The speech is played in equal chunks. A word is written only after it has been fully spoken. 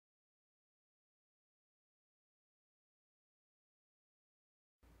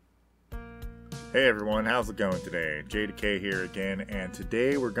Hey everyone, how's it going today? JDK here again, and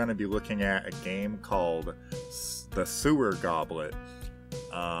today we're going to be looking at a game called the Sewer Goblet.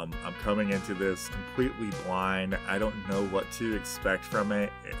 I'm coming into this completely blind. I don't know what to expect from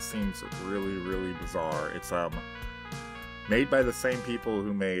it. It seems really bizarre. It's made by the same people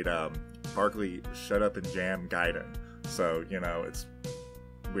who made Barkley Shut Up and Jam Gaiden. So, you know, it's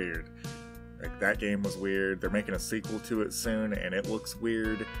weird. Like, that game was weird. They're making a sequel to it soon, and it looks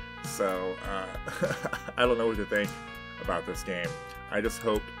weird. So, I don't know what to think about this game. I just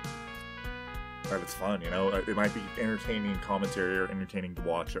hope that it's fun, you know? It might be entertaining commentary or entertaining to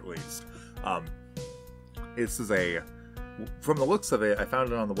watch at least. This is from the looks of it, I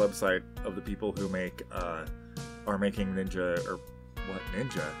found it on the website of the people who are making Ninja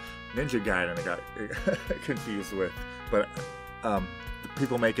Gaiden, I got confused with. But, the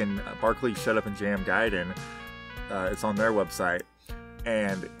people making Barkley Shut Up and Jam Gaiden, it's on their website.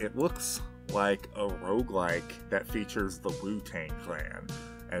 And it looks like a roguelike that features the Wu Tang Clan.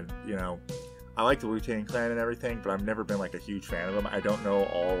 And, you know, I like the Wu Tang Clan and everything, but I've never been, like, a huge fan of them. I don't know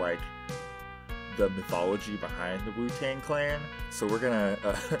all, like, the mythology behind the Wu Tang Clan. So we're gonna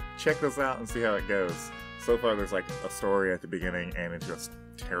check this out and see how it goes. So far, there's, like, a story at the beginning, and it's just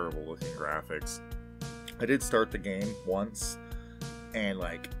terrible-looking graphics. I did start the game once, and,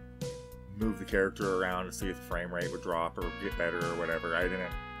 like, move the character around to see if the frame rate would drop or get better or whatever. I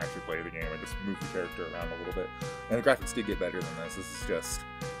didn't actually play the game, I just moved the character around a little bit. And the graphics did get better than this. This is just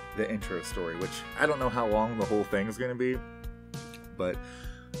the intro story, which I don't know how long the whole thing is going to be, but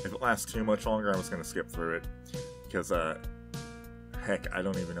if it lasts too much longer, I'm just going to skip through it, because, heck, I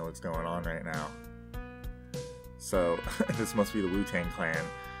don't even know what's going on right now. So, this must be the Wu Tang Clan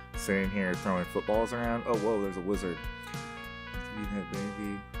sitting here throwing footballs around. Oh, whoa, there's a wizard.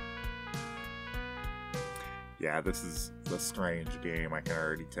 Baby. Yeah, this is a strange game, I can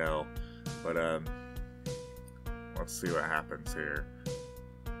already tell. But, let's see what happens here.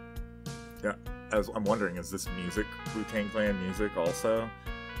 Yeah, I'm wondering, is this music Wu Tang Clan music also?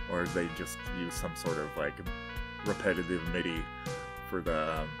 Or did they just use some sort of, like, repetitive MIDI for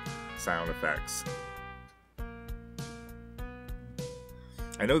the sound effects?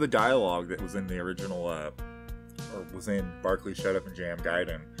 I know the dialogue that was in the original, or was in Barkley Shut Up and Jam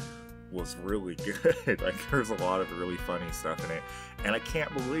Gaiden was really good. Like, there's a lot of really funny stuff in it, and I can't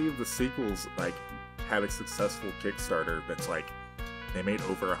believe the sequels, like, had a successful Kickstarter that's, like, they made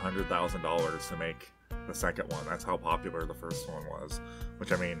over $100,000 to make the second one. That's how popular the first one was,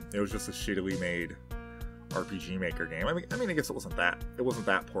 which, I mean, it was just a shittily made RPG Maker game. I mean, I guess it wasn't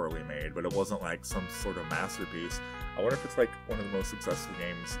that poorly made, but it wasn't, like, some sort of masterpiece. I wonder if it's, like, one of the most successful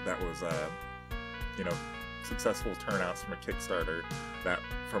games that was, you know, successful turnouts from a Kickstarter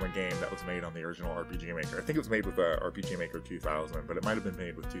from a game that was made on the original RPG Maker. I think it was made with RPG Maker 2000, but it might have been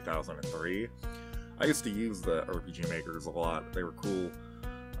made with 2003. I used to use the RPG Makers a lot. They were cool.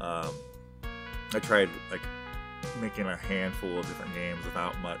 I tried, like, making a handful of different games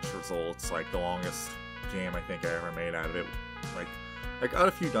without much results. Like, the longest game I think I ever made out of it, like I got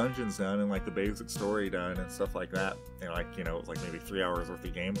a few dungeons done and, like, the basic story done and stuff like that. And, like, you know, it was like maybe 3 hours worth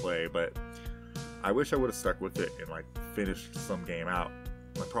of gameplay, but I wish I would have stuck with it and, like, finished some game out.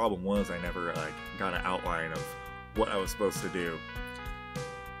 My problem was I never, like, got an outline of what I was supposed to do,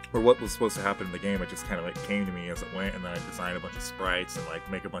 or what was supposed to happen in the game. It just kind of, like, came to me as it went, and then I designed a bunch of sprites and, like,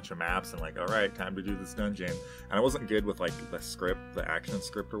 make a bunch of maps and, like, alright, time to do this dungeon. And I wasn't good with, like, the script, the action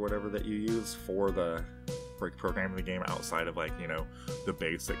script or whatever that you use for programming the game outside of, like, you know, the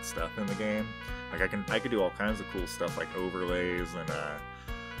basic stuff in the game. Like, I could do all kinds of cool stuff, like overlays and,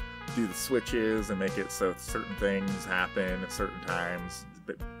 do the switches and make it so certain things happen at certain times,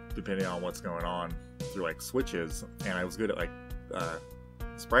 depending on what's going on through, like, switches. And I was good at, like,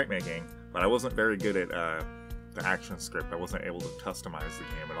 sprite making, but I wasn't very good at the action script. I wasn't able to customize the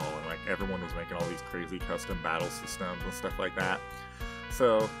game at all, and, like, everyone was making all these crazy custom battle systems and stuff like that.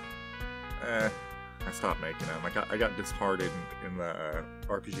 So I stopped making them. I got disheartened in the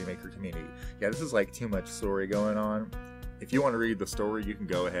RPG Maker community. Yeah, this is, like, too much story going on. If you want to read the story, you can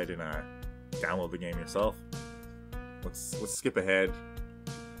go ahead and download the game yourself. Let's skip ahead.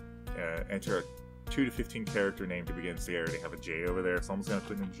 Enter a 2 to 15 character name to begin. See, I already have a J over there, so I'm just going to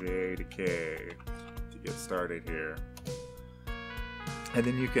put in J to K to get started here. And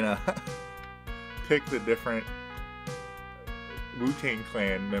then you can pick the different Wu Tang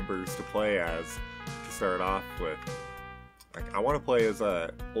Clan members to play as to start off with. Like, I want to play as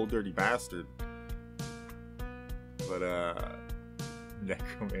Old Dirty Bastard, but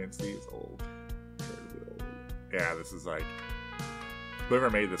necromancy is old. Yeah, this is, like, whoever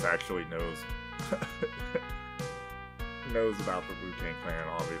made this actually knows knows about the Wu Tang Clan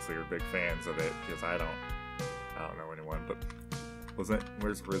obviously are big fans of it, because I don't know anyone, but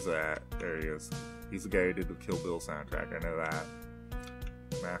where's RZA at? There he is. He's the guy who did the Kill Bill soundtrack, I know that.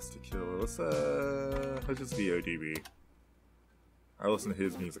 Master Kill, let's just VODB. I listen to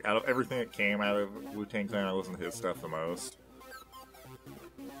his music. Out of everything that came out of Wu Tang Clan, I listen to his stuff the most.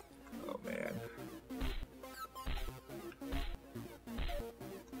 Oh man.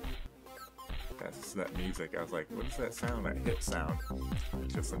 That's that music. I was like, what is that sound? That hit sound.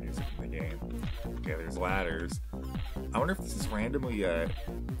 It's just the music in the game. Okay, there's ladders. I wonder if this is randomly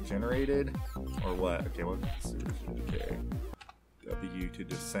generated or what. Okay, what's okay. W to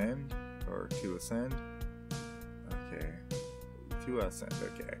descend or to ascend. Okay. To ascend,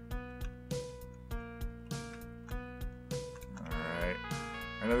 okay. Alright.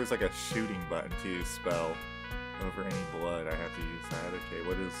 I know there's like a shooting button to use spell over any blood. I have to use that. Okay,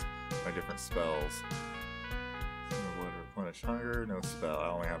 what is my different spells? Blood replenish hunger, no spell. I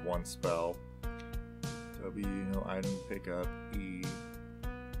only have one spell. W, no item pick up. E.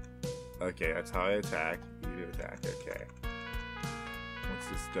 Okay, that's how I attack. E to attack, okay. What's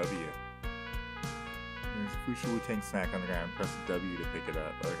this W? There's a Fusha Wu Tang snack on the ground. Press W to pick it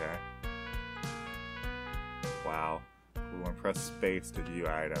up. Okay. Wow. Cool. And press space to view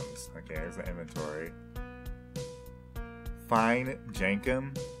items. Okay, there's the inventory. Fine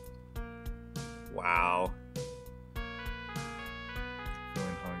Jankum. Wow.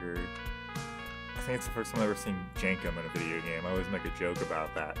 Feeling hungry. I think it's the first time I've ever seen Jankum in a video game. I always make a joke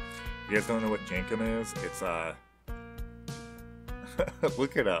about that. If you guys don't know what Jankum is, it's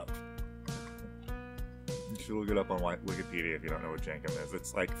look it up. You should look it up on Wikipedia if you don't know what Jankum is.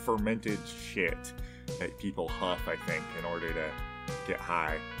 It's like fermented shit that people huff, I think, in order to get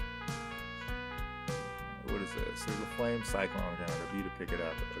high. What is this? There's a flame cyclone on the ground. W to pick it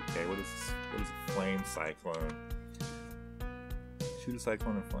up. Okay, what is this? What is a flame cyclone? Shoot a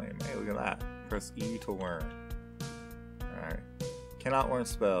cyclone and flame. Hey, look at that. Press E to learn. Alright. Cannot learn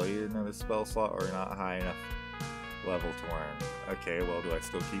spell. Either another spell slot or not high enough level to learn. Okay, well, do I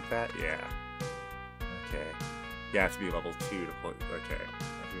still keep that? Yeah. Okay. You have to be level 2 to play. Okay. You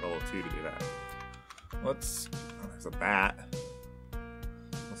have to be level 2 to do that. Let's... Oh, there's a bat.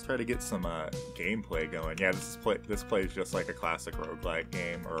 Let's try to get some gameplay going. Yeah, this plays just like a classic roguelike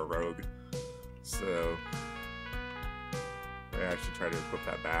game, or a rogue. So... I should try to equip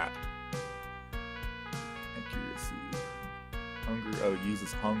that bat. Accuracy. Hunger. Oh, it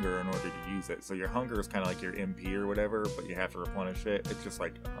uses hunger in order to use it. So your hunger is kind of like your MP or whatever, but you have to replenish it. It's just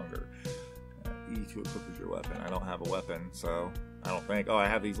like hunger. E to equip as your weapon. I don't have a weapon, so I don't think. Oh, I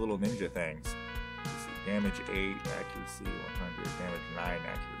have these little ninja things. Damage 8, accuracy 100, damage 9,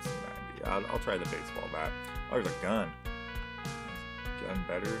 accuracy 90. I'll try the baseball bat. Oh, there's a gun. Gun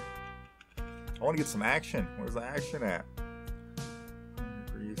better. I want to get some action. Where's the action at?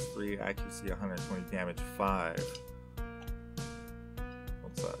 3, accuracy 120, damage 5.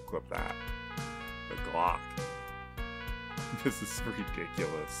 Let's equip that. The Glock. This is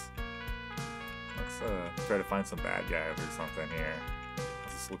ridiculous. Let's try to find some bad guys or something here.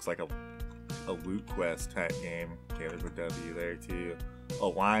 This looks like a loot quest type game. Okay, there's a W there too. A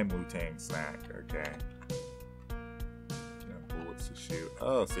lime Wu Tang snack. Okay. Bullets to shoot.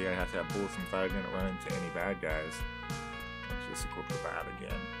 Oh, see, I have to have bullets inside. I didn't run into any bad guys. Let's just equip the bat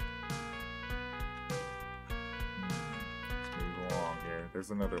again. Let's move along here.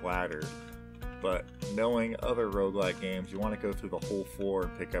 There's another ladder. But knowing other roguelike games, you want to go through the whole floor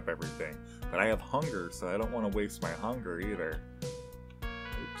and pick up everything. But I have hunger, so I don't want to waste my hunger either. Oops,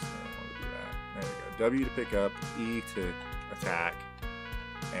 I don't want to do that. There we go. W to pick up, E to attack,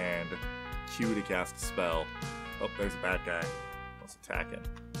 and Q to cast a spell. Oh, there's a bad guy. Let's attack him.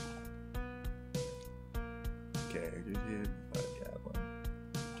 Okay, good hit.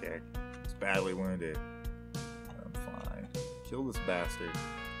 Okay, he's badly wounded. I'm fine. Kill this bastard.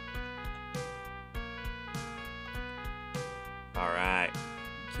 Alright.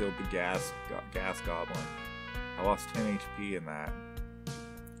 Killed the gas goblin. I lost 10 HP in that.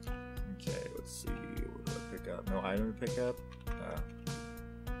 Okay, let's see. What do I pick up? No item to pick up?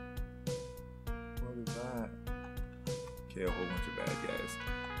 What is that? Okay, a whole bunch of bad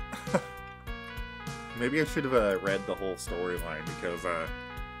guys. Maybe I should have read the whole storyline, because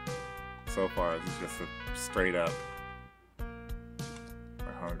so far this is just a straight up.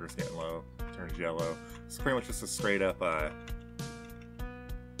 My hunger's getting low. Turns yellow. It's pretty much just a straight up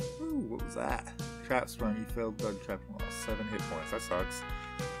ooh, what was that? Trap sprung, you failed bug trap and lost 7 hit points. That sucks.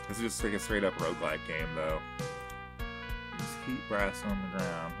 This is just like a straight up roguelike game though. There's heat brass on the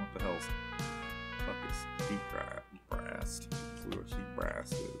ground. What the hell's fuck is heat brass? Let's see what heat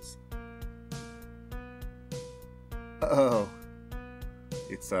brass is. Oh,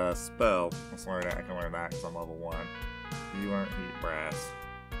 it's a spell. Let's learn that. I can learn that because I'm level 1. You learn heat brass.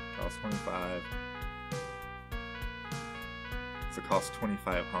 Cost 25. Does it cost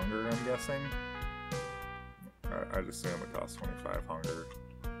 25 hunger, I'm guessing? I'd assume it costs 25 hunger.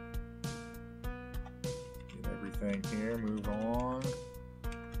 Get everything here, move on.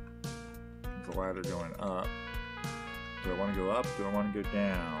 There's a ladder going up. Do I want to go up? Do I want to go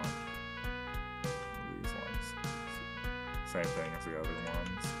down? These ones. Same thing as the other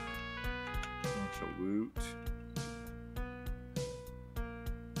ones. Bunch of loot.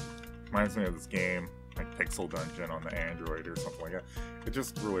 Reminds me of this game, like Pixel Dungeon on the Android or something like that. It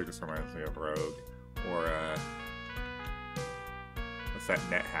just really just reminds me of Rogue. Or, what's that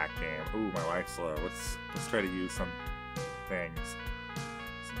NetHack game? Ooh, my life's low. Let's try to use some things.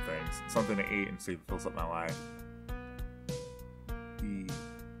 Something to eat and see if it fills up my life. E.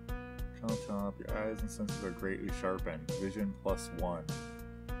 On top, your eyes and senses are greatly sharpened. Vision +1.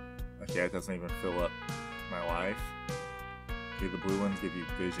 Okay, it doesn't even fill up my life. Okay, the blue ones give you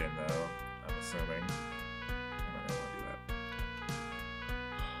vision, though, I'm assuming. I might not want to do that.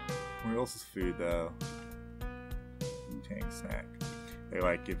 What else is food, though? Wu Tang snack. They,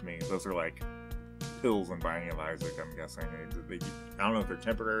 like, give me... Those are, like, pills in Binding of Isaac, I'm guessing. I don't know if they're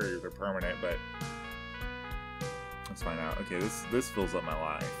temporary or they're permanent, but... Let's find out. Okay, this fills up my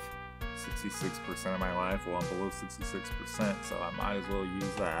life. 66% of my life. Well, I'm below 66%, so I might as well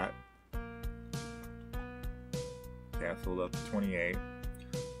use that. Okay, I filled up to 28.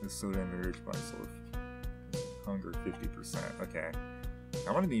 This soda enriched by soul. Hunger 50%. Okay.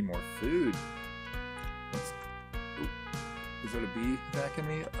 I want to need more food. Is it a bee attacking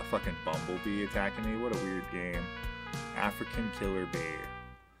me? A fucking bumblebee attacking me? What a weird game. African killer bee.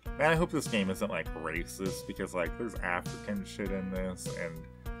 Man, I hope this game isn't, like, racist, because, like, there's African shit in this, and,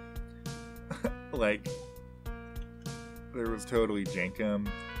 like, there was totally Jankum, and,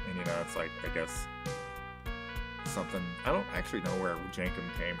 you know, it's, like, I guess, something, I don't actually know where Jankum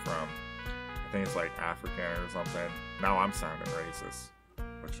came from. I think it's, like, African or something. Now I'm sounding racist,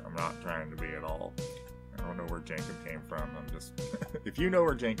 which I'm not trying to be at all. I don't know where Jankum came from. I'm just, if you know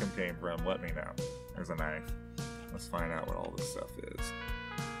where Jankum came from, let me know. There's a knife. Let's find out what all this stuff is.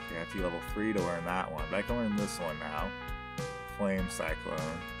 Okay, I have to be level 3 to learn that one, but I can learn this one now. Flame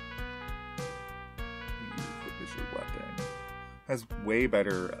Cyclone. Equip as your weapon. Has way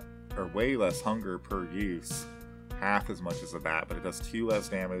better, or way less hunger per use. Half as much as a bat, but it does 2 less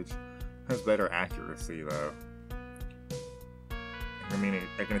damage. Has better accuracy, though. I mean,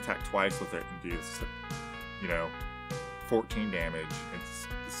 I can attack twice with it and do, you know, 14 damage. It's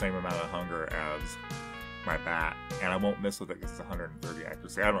the same amount of hunger as my bat, and I won't miss with it because it's 130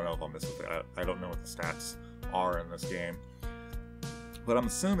 accuracy. I don't know if I'll miss with it. I don't know what the stats are in this game, but I'm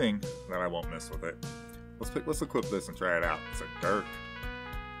assuming that I won't miss with it. Let's equip this and try it out. It's a dirk.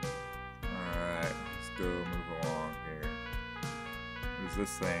 Alright, let's go move along here. What is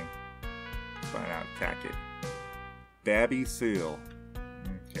this thing? Let's find out. Attack it. Babby Seal.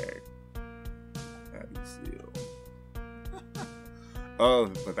 Okay. Babby Seal.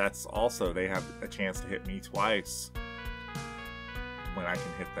 Oh, but that's also, they have a chance to hit me twice when I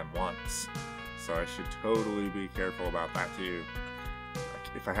can hit them once. So I should totally be careful about that too.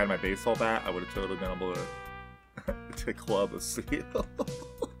 If I had my baseball bat, I would have totally been able to club a seal.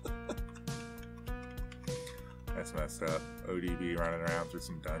 That's messed up. ODB running around through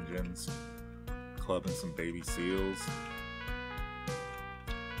some dungeons, clubbing some baby seals.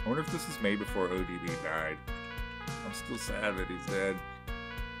 I wonder if this was made before ODB died. I'm still sad that he's dead.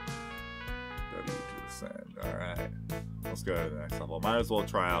 W to ascend. Alright. Let's go to the next level. Might as well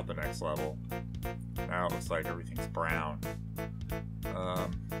try out the next level. Now it looks like everything's brown.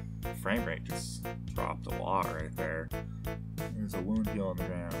 Frame rate just dropped a lot right there. There's a wound heal on the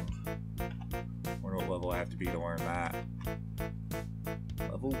ground. Wonder what level I have to be to learn that.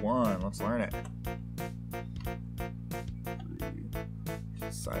 Level 1. Let's learn it.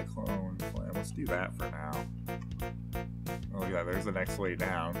 Cyclone Flame. Let's do that for now. Oh yeah, there's the next way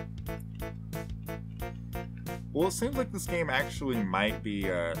down. Well, it seems like this game actually might be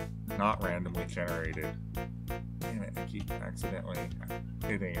not randomly generated. Damn it, I keep accidentally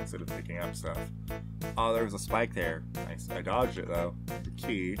hitting instead of picking up stuff. Oh, there was a spike there. Nice. I dodged it though. The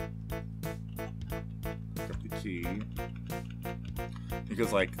key. Pick up the key.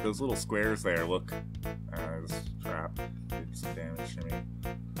 Because like those little squares there look this trap did some damage to me.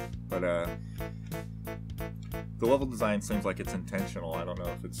 But the level design seems like it's intentional. I don't know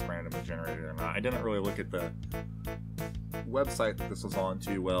if it's randomly generated or not. I didn't really look at the website that this was on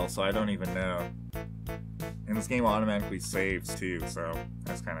too well, so I don't even know. And this game automatically saves too, so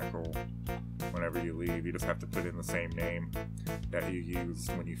that's kind of cool. Whenever you leave, you just have to put in the same name that you used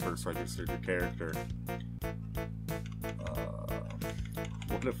when you first registered your character.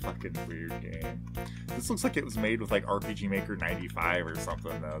 What a fucking weird game. This looks like it was made with like RPG Maker 95 or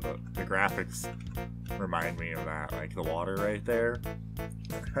something though. The graphics remind me of that, like the water right there.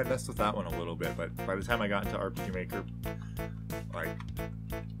 I messed with that one a little bit, but by the time I got into RPG Maker, like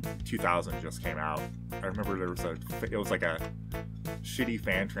 2000 just came out. I remember it was like a shitty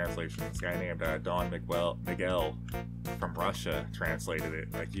fan translation. This guy named Don Miguel from Russia translated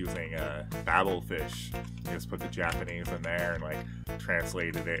it, like using Babelfish. He just put the Japanese in there and like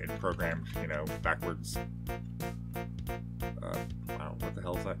translated it and programmed, you know, backwards. Wow, what the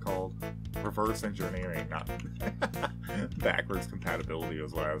hell is that called? Reverse engineering, not backwards compatibility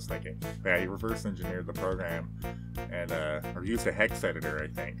is what I was thinking. But yeah, he reverse engineered the program and or used a hex editor, I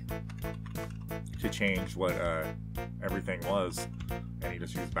think, to change what everything was, and he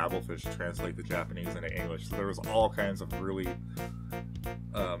just used Babelfish to translate the Japanese into English. So there was all kinds of really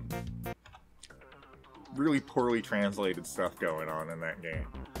poorly translated stuff going on in that game,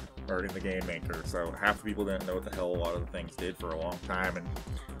 or in the Game Maker. So half the people didn't know what the hell a lot of the things did for a long time, and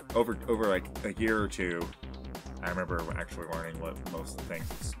over like a year or two, I remember actually learning what most of the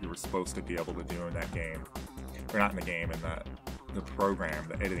things you were supposed to be able to do in that game. Or not in the game, in the program,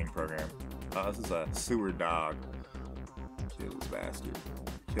 the editing program. This is a sewer dog. Kill this bastard.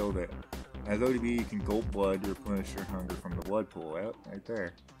 Killed it. As ODB, you can gulp blood to replenish your hunger from the blood pool. Yep, right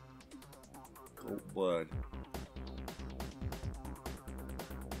there. Gulp blood.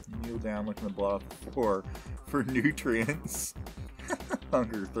 Kneel down looking the blood off the floor for nutrients.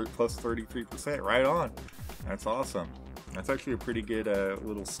 Hunger plus 33%. Right on. That's awesome. That's actually a pretty good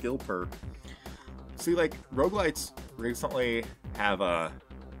little skill perk. See, like, roguelites recently have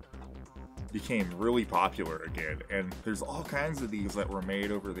became really popular again, and there's all kinds of these that were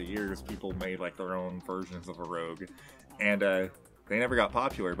made over the years. People made like their own versions of a rogue, and they never got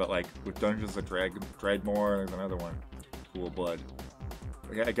popular. But like with Dungeons of Dreadmore, there's another one, Pool of Blood.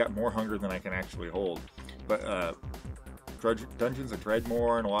 I got more hunger than I can actually hold. But Dungeons of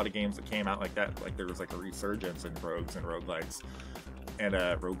Dreadmore and a lot of games that came out like that, like there was like a resurgence in rogues and roguelites. And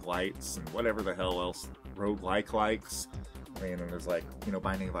roguelites and whatever the hell else, roguelike likes. I mean, and there's like, you know,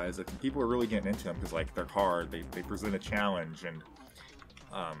 Binding of Isaac, and people are really getting into them because like they're hard. They present a challenge, and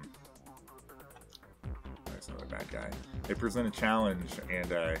there's another bad guy. They present a challenge,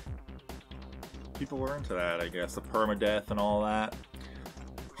 and people are into that, I guess, the permadeath and all that.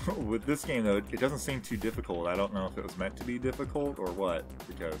 With this game though, it doesn't seem too difficult. I don't know if it was meant to be difficult or what,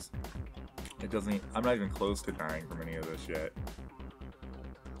 because it doesn't. I'm not even close to dying from any of this yet.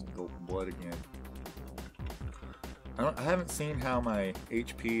 Golden blood again. I haven't seen how my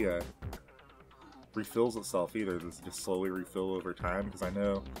HP refills itself either. Does it just slowly refill over time? Because I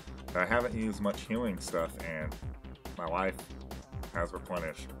know that I haven't used much healing stuff, and my life has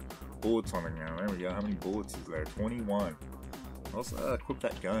replenished. Bullets on the ground. There we go. How many bullets is there? 21. Let's equip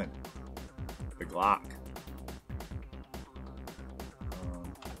that gun. The Glock.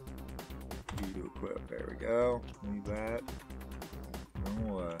 E to equip. There we go. Leave that.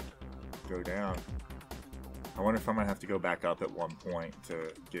 And we'll go down. I wonder if I'm going to have to go back up at one point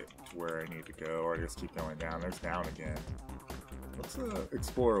to get to where I need to go, or just keep going down. There's down again. Let's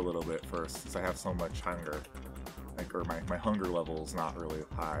explore a little bit first, since I have so much hunger. Like, or my hunger level is not really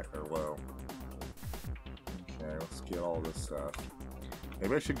high or low. Okay, let's get all this stuff.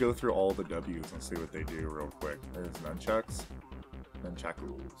 Maybe I should go through all the W's and see what they do real quick. There's nunchucks.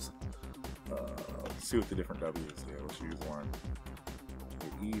 Nunchakus. Let's see what the different W's do. Let's use one.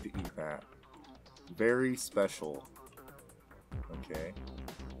 Okay, E to eat that. Very special. Okay.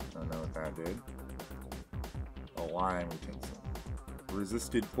 Don't know what that did. A lime utensil.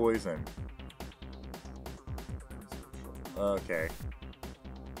 Resisted poison. Okay.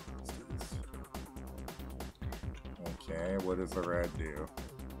 Let's do this. Okay, what does the red do?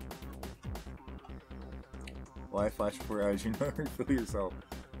 Life flash before eyes, you know, refill yourself.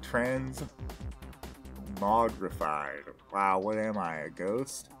 Transmogrified. Wow, what am I? A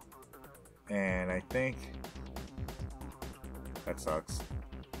ghost? And I think that sucks.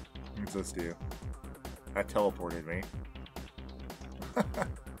 What does this do? That teleported me.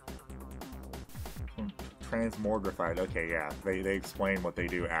 Transmogrified. Okay, yeah. They explain what they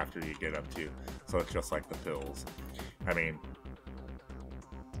do after you get up to. So it's just like the pills. I mean,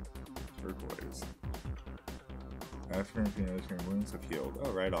 turquoise. After you notice your wounds have healed.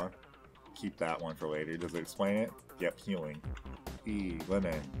 Oh, right on. Keep that one for later. Does it explain it? Yep, healing. E,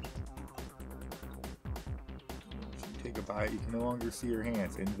 lemon. Take a bite, you can no longer see your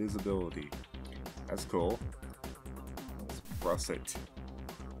hands. Invisibility. That's cool. Russet.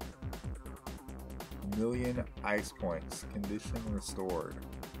 Million ice points. Condition restored.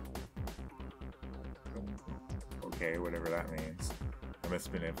 Okay, whatever that means. I must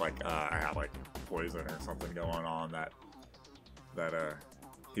have been if like I have like poison or something going on that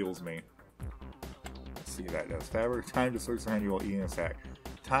heals me. Let's see what that does. Fabric time to search around you while eating a sack.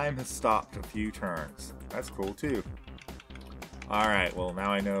 Time has stopped a few turns. That's cool too. Alright, well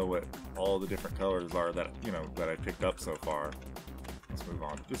now I know what all the different colors are that that I picked up so far. Let's move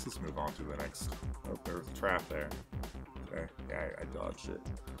on. Let's move on to the next. Oh, there's a trap there. Okay, yeah, I dodged it.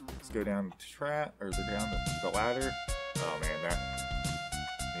 Let's go down the trap, or is it down the ladder? Oh man, that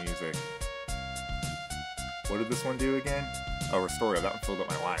music. What did this one do again? Oh, restore. That one filled up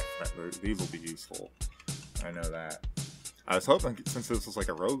my life. These will be useful. I know that. I was hoping, since this was like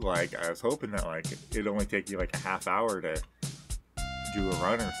a roguelike, I was hoping that like it'd only take you like a half hour to do a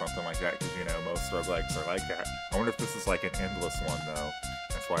run or something like that, because most roguelikes are like that. I wonder if this is like an endless one though.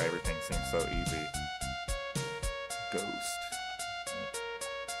 That's why everything seems so easy. Ghost.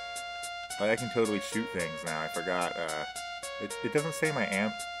 But I can totally shoot things now. I forgot. It doesn't say my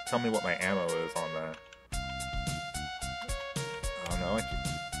tell me what my ammo is on the. Oh no!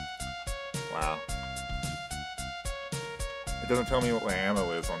 Wow. It doesn't tell me what my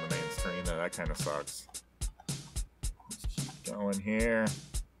ammo is on the main screen though. That kind of sucks. Let's keep going here.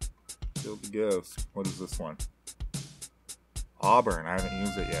 Kill the ghost. What is this one? Auburn. I haven't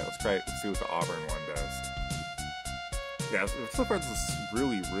used it yet. Let's see what the Auburn one does. Yeah, so far this is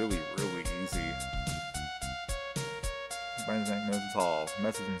really easy. Binds neck, nose is tall.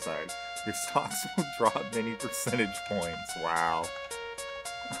 Message inside. Your stocks will drop many percentage points. Wow.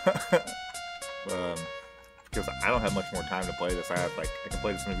 Because I don't have much more time to play this. I can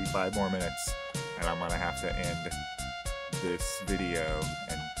play this maybe 5 more minutes, and I'm gonna have to end this video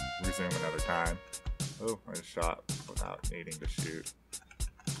and resume another time. Oh, I just shot without needing to shoot.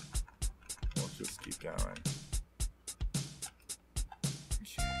 Let's just keep going.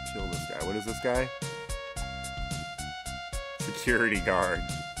 Kill this guy. What is this guy? Security guard.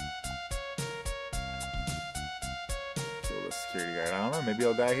 Kill this security guard. I don't know, maybe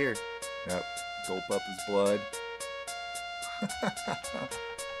I'll die here. Yep. Gulp up his blood.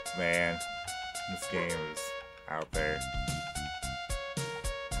 Man, this game is out there.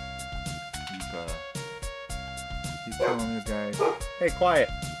 Keep killing these guys. Hey, quiet!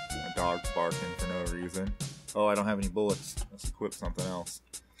 My dog's barking for no reason. Oh, I don't have any bullets. Let's equip something else.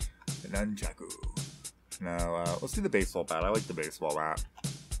 The nunchaku. No, let's do the baseball bat. I like the baseball bat.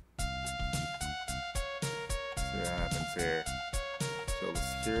 See what happens here. Kill the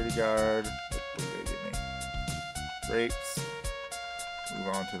security guard. Hopefully they get me. Grapes. Move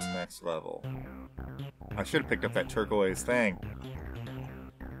on to the next level. I should have picked up that turquoise thing.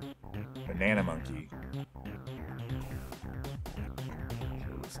 Banana monkey.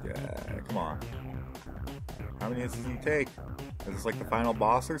 Kill this guy. Come on. How many does he take? Is this like the final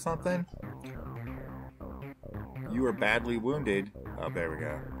boss or something? You are badly wounded. Oh, there we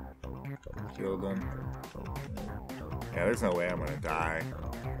go. Killed him. Yeah, there's no way I'm gonna die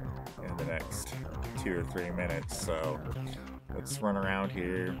in the next 2 or 3 minutes, so let's run around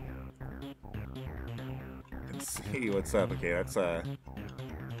here and see what's up. Okay, that's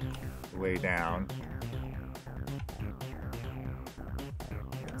way down.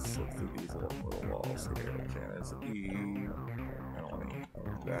 Let's look through these little walls here. Okay, there's an E. I don't want to eat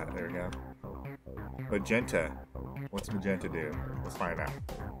that. There we go. Magenta. What's magenta do? Let's find out.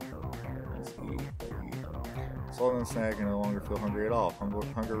 Swallow and snack and no longer feel hungry at all.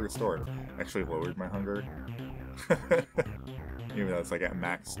 Hunger restored. Actually lowered my hunger. Even though it's like at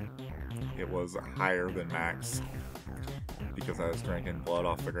max. It was higher than max. Because I was drinking blood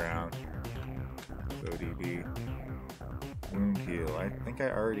off the ground. ODB. Wound heal. I think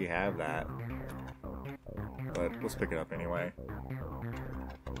I already have that. But let's pick it up anyway.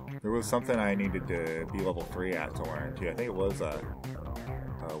 There was something I needed to be level 3 at to learn too. I think it was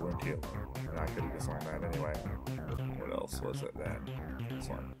wound heal. And I could have just learned that anyway. What else was it then? This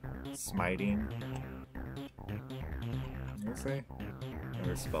one. Smiting. Let's see. And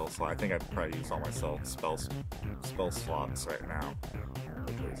there's spell slot. I think I'd probably use all my spell slots right now.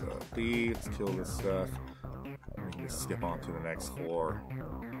 But there's a B. Let's kill this stuff. We can just skip on to the next floor.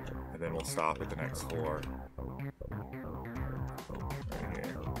 And then we'll stop at the next floor. Right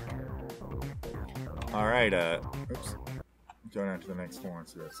here. Alright, oops. Going on to the next floor and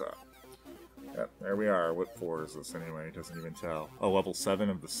see what's up. Yep, there we are. What floor is this anyway? It doesn't even tell. Oh, level 7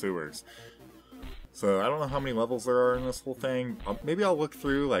 of the sewers. So, I don't know how many levels there are in this whole thing. Maybe I'll look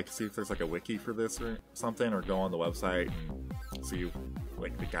through, like, see if there's like a wiki for this or something, or go on the website and see,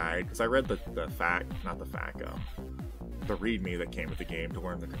 like, the guide. Because I read the fact, not the fact, the README that came with the game to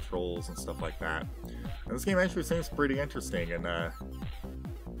learn the controls and stuff like that. And this game actually seems pretty interesting, and I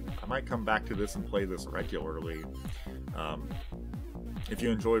might come back to this and play this regularly. If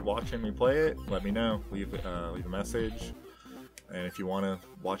you enjoyed watching me play it, let me know. Leave a message. And if you want to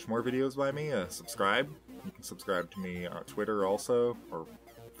watch more videos by me, subscribe. You can subscribe to me on Twitter also, or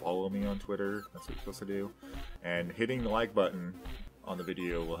follow me on Twitter. That's what you're supposed to do. And hitting the like button on the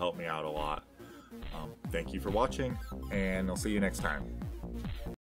video will help me out a lot. Thank you for watching, and I'll see you next time.